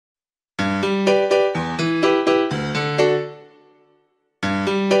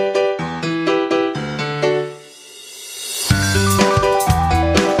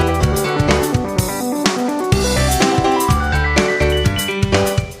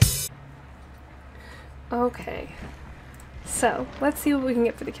Okay. So, let's see what we can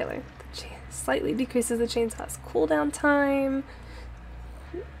get for the killer. Slightly decreases the chainsaw's cooldown time.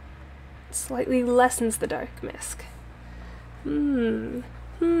 Slightly lessens the dark mist. So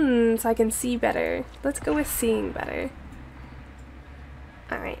I can see better. Let's go with seeing better.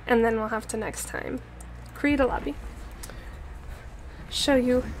 Alright, and then we'll have to next time create a lobby. Show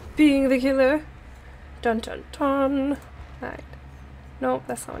you being the killer. Dun dun dun. Alright. Nope,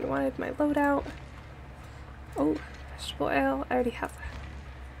 that's not what I wanted. My loadout. Oh, vegetable oil. I already have that.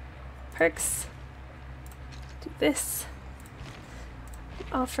 Perks. Do this.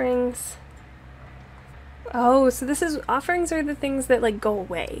 Offerings. Oh, so this is offerings are the things that like go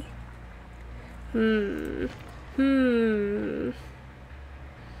away. We'll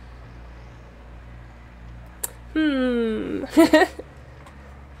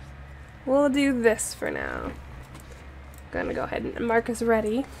do this for now. Gonna go ahead and mark us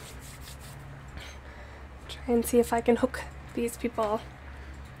ready. Try and see if I can hook these people.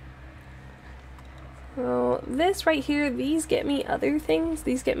 Well, this right here, these get me other things.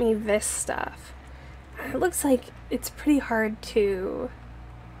 These get me this stuff. It looks like it's pretty hard to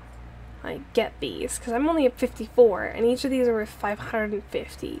like get these because I'm only at 54 and each of these are worth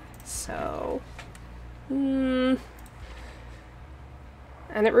 550. So, and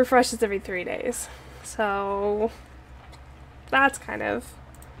it refreshes every 3 days. So that's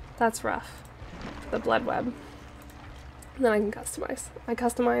rough. The blood web. And then I can customize.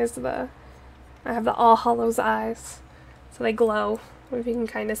 I have the All Hallows eyes, so they glow. If you can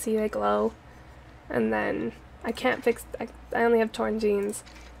kind of see, they glow. And then I can't fix. I only have torn jeans,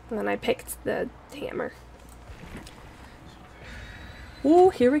 and then I picked the hammer. Oh,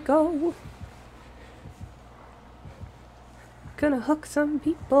 here we go. Gonna hook some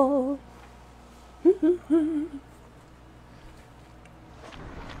people.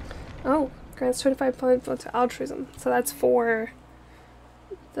 Oh, grants 25 points to altruism. So that's for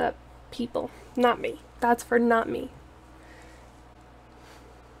the people, not me. That's for not me.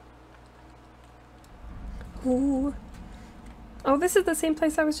 Ooh. Oh, this is the same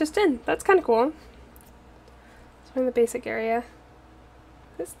place I was just in. That's kind of cool. So in the basic area.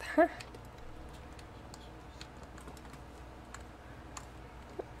 What is that?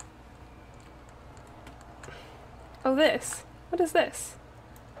 Oh, this. What is this?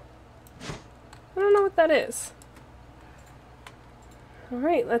 I don't know what that is.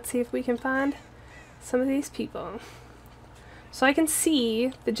 Alright, let's see if we can find some of these people. So I can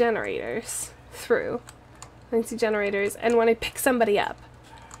see the generators through. I can see generators, and when I pick somebody up,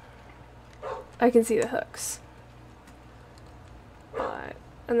 I can see the hooks.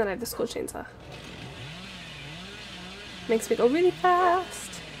 And then I have the school chainsaw. Makes me go really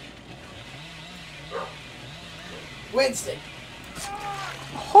fast. Winston!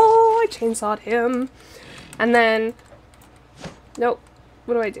 Oh, I chainsawed him. And then... Nope.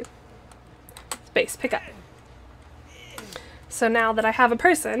 What do I do? Space, pick up. So now that I have a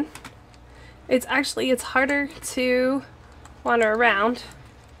person, it's harder to wander around.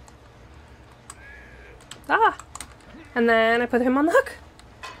 Ah! And then I put him on the hook.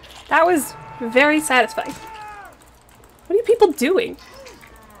 That was very satisfying. What are you people doing?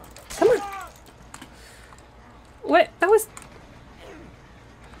 Come on. What? That was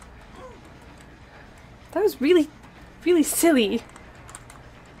really, really silly. What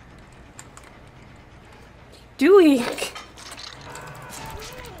are you doing?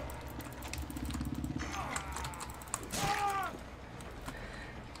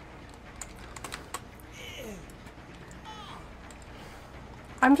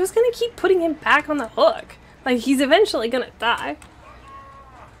 I'm just gonna keep putting him back on the hook. Like, he's eventually gonna die.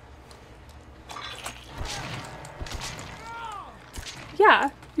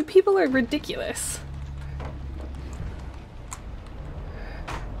 Yeah, you people are ridiculous.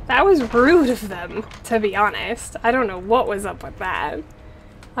 That was rude of them, to be honest. I don't know what was up with that.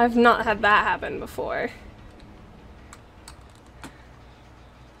 I've not had that happen before.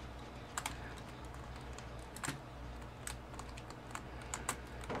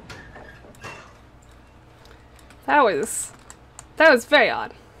 That was very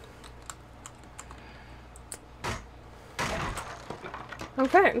odd.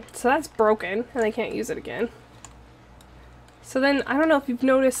 Okay, so that's broken, and I can't use it again. So then, I don't know if you've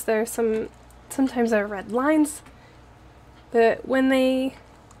noticed there's sometimes there are red lines that when they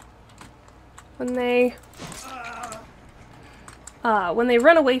run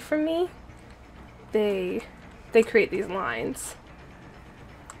away from me, they create these lines.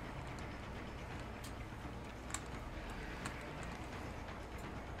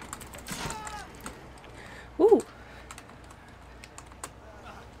 Ooh.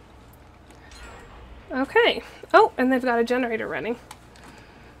 Okay. Oh, and they've got a generator running.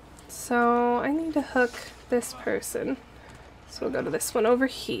 So I need to hook this person. So we'll go to this one over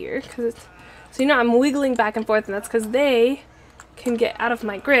here, because it's, so you know I'm wiggling back and forth, and that's because they can get out of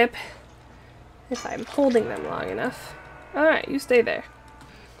my grip if I'm holding them long enough. Alright, you stay there.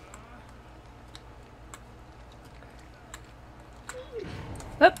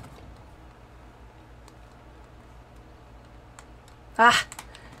 Up. Ah!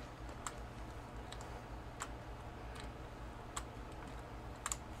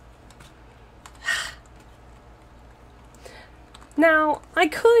 Now, I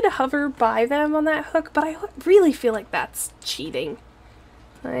could hover by them on that hook, but I really feel like that's cheating.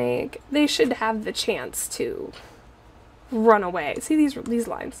 Like, they should have the chance to run away. See these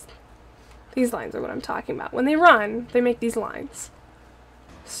lines? These lines are what I'm talking about. When they run, they make these lines.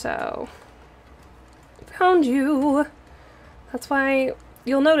 So, found you. That's why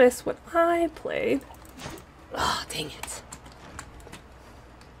you'll notice when I played. Oh, dang it.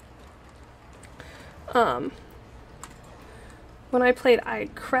 When I played, I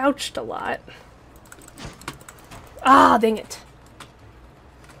crouched a lot. Ah, dang it.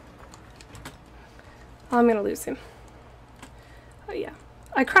 Oh, I'm gonna lose him. Oh, yeah.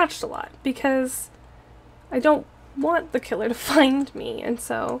 I crouched a lot because I don't want the killer to find me, and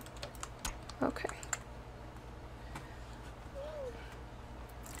so... Okay.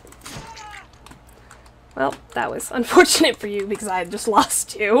 Well, that was unfortunate for you because I had just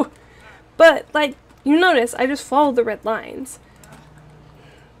lost you. But, like, you notice I just followed the red lines.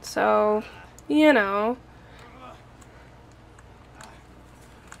 So, you know.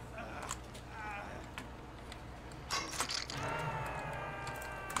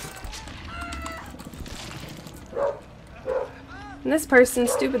 And this person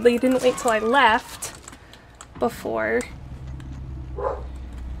stupidly didn't wait till I left before.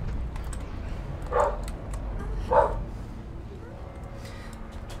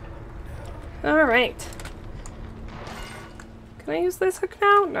 Alright. Can I use this hook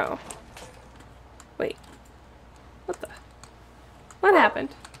now? No. Wait. What the? What happened?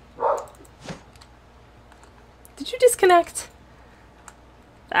 Did you disconnect?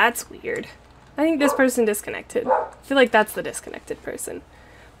 That's weird. I think this person disconnected. I feel like that's the disconnected person.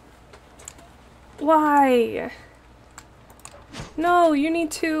 Why? No, you need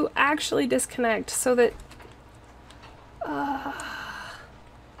to actually disconnect so that... I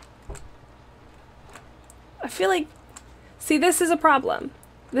feel like... See, this is a problem.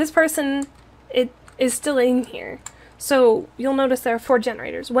 This person, it is still in here. So, you'll notice there are 4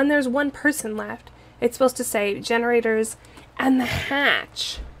 generators. When there's 1 person left, it's supposed to say generators and the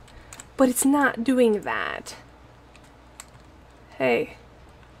hatch. But it's not doing that. Hey.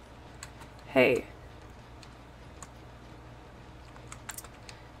 Hey.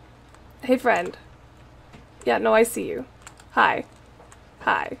 Hey, friend. Yeah, no, I see you. Hi.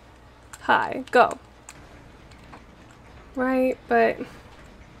 Hi. Hi. Go. Right, but...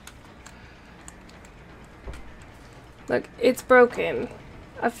 Look, it's broken.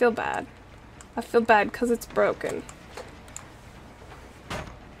 I feel bad. I feel bad because it's broken.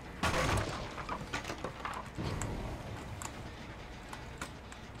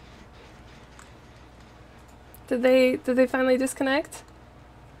 Did they finally disconnect?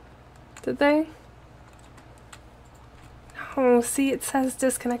 Did they? Oh, see, it says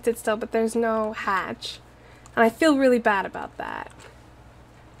disconnected still, but there's no hatch. And I feel really bad about that.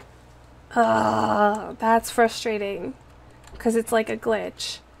 That's frustrating. Because it's like a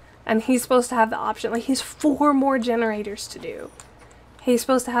glitch. And he's supposed to have the option, like, he's 4 more generators to do. He's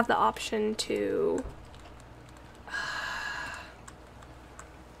supposed to have the option to...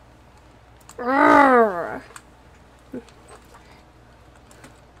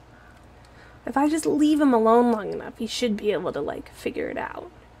 If I just leave him alone long enough, he should be able to, like, figure it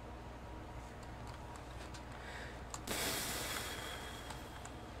out.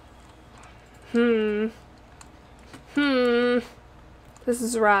 This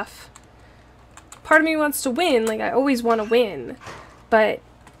is rough. Part of me wants to win, like, I always want to win. But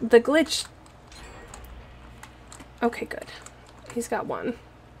the glitch... Okay, good. He's got 1.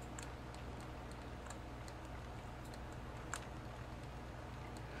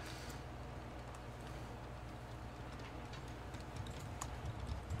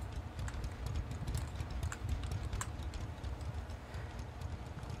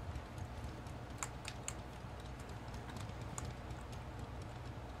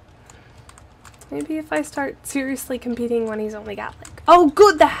 Maybe if I start seriously competing when he's only got like... Oh,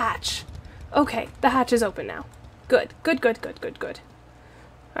 good, the hatch! Okay, the hatch is open now. Good, good, good, good, good, good.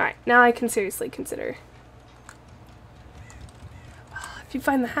 Alright, now I can seriously consider. If you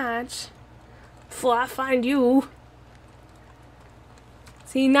find the hatch... before I find you.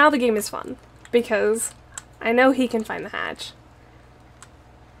 See, now the game is fun, because I know he can find the hatch.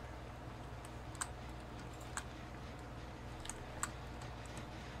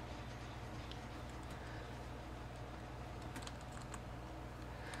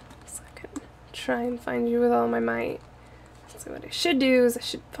 So I can try and find you with all my might. So what I should do is I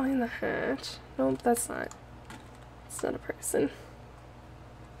should find the hatch. Nope, that's not. It's not a person.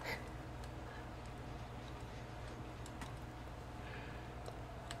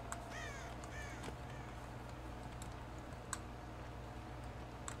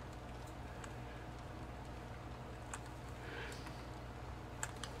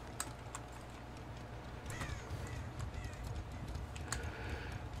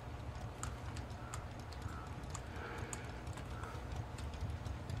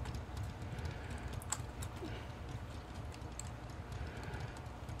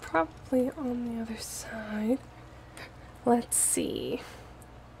 Probably on the other side. Let's see.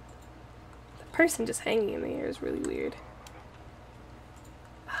 The person just hanging in the air is really weird.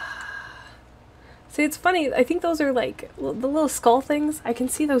 See, it's funny. I think those are like the little skull things. I can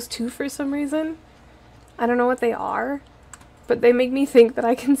see those too for some reason. I don't know what they are, but they make me think that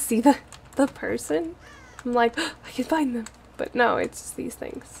I can see the person. I'm like, oh, I can find them. But no, it's just these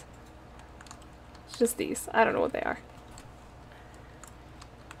things. It's just these. I don't know what they are.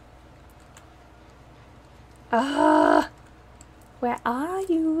 Ah, where are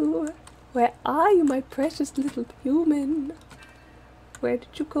you? Where are you, my precious little human? Where did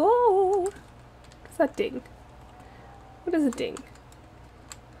you go? What's that ding? What is a ding?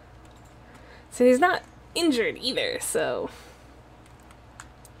 So he's not injured either, so...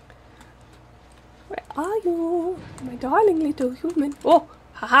 Where are you, my darling little human? Oh,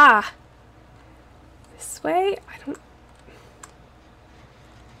 haha! This way? I don't...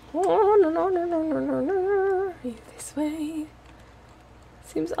 Oh, no, no, no, no, no, no, no. This way.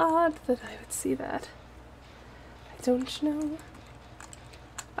 Seems odd that I would see that. I don't know.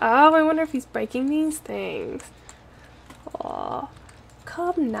 Oh, I wonder if he's breaking these things. Oh,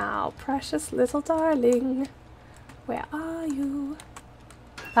 come now, precious little darling. Where are you?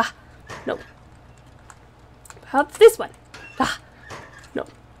 Ah, no. How about this one? Ah, no.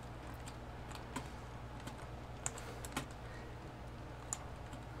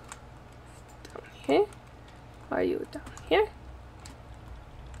 Here? Are you down here?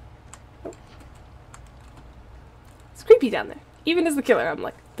 Oh. It's creepy down there. Even as the killer, I'm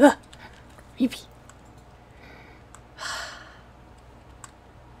like, ugh, creepy.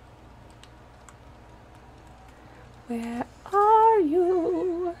 Where are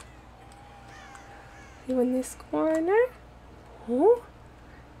you? Are you in this corner? Oh,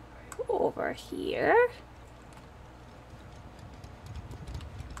 over here.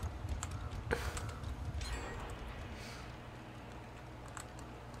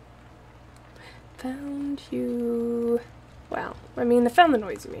 Found you. Well, I mean, I found the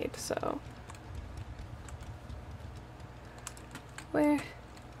noise you made, so. Where?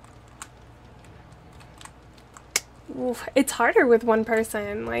 Oof, it's harder with one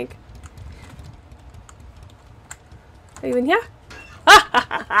person, like. Are you in here?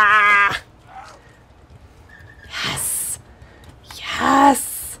 Yes!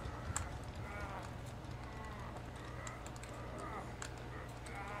 Yes!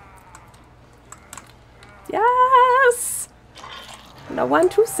 Yes! No one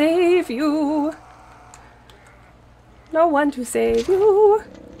to save you. No one to save you.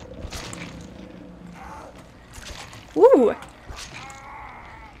 Ooh!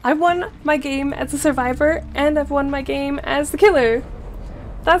 I won my game as a survivor, and I've won my game as the killer.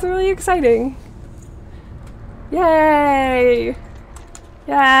 That's really exciting. Yay!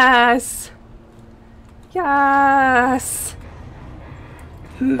 Yes! Yes!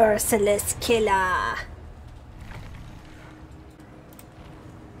 Merciless killer!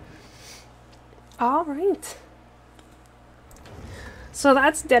 Alright. So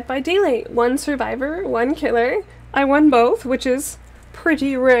that's Dead by Daylight. One survivor, one killer. I won both, which is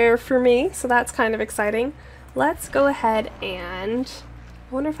pretty rare for me, so that's kind of exciting. Let's go ahead and...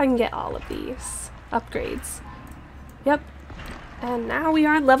 I wonder if I can get all of these upgrades. Yep. And now we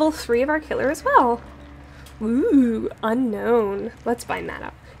are at level 3 of our killer as well. Ooh, unknown. Let's find that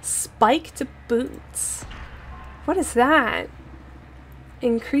out. Spiked boots. What is that?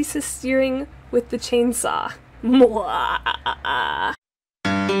 Increases steering with the chainsaw. Mwah.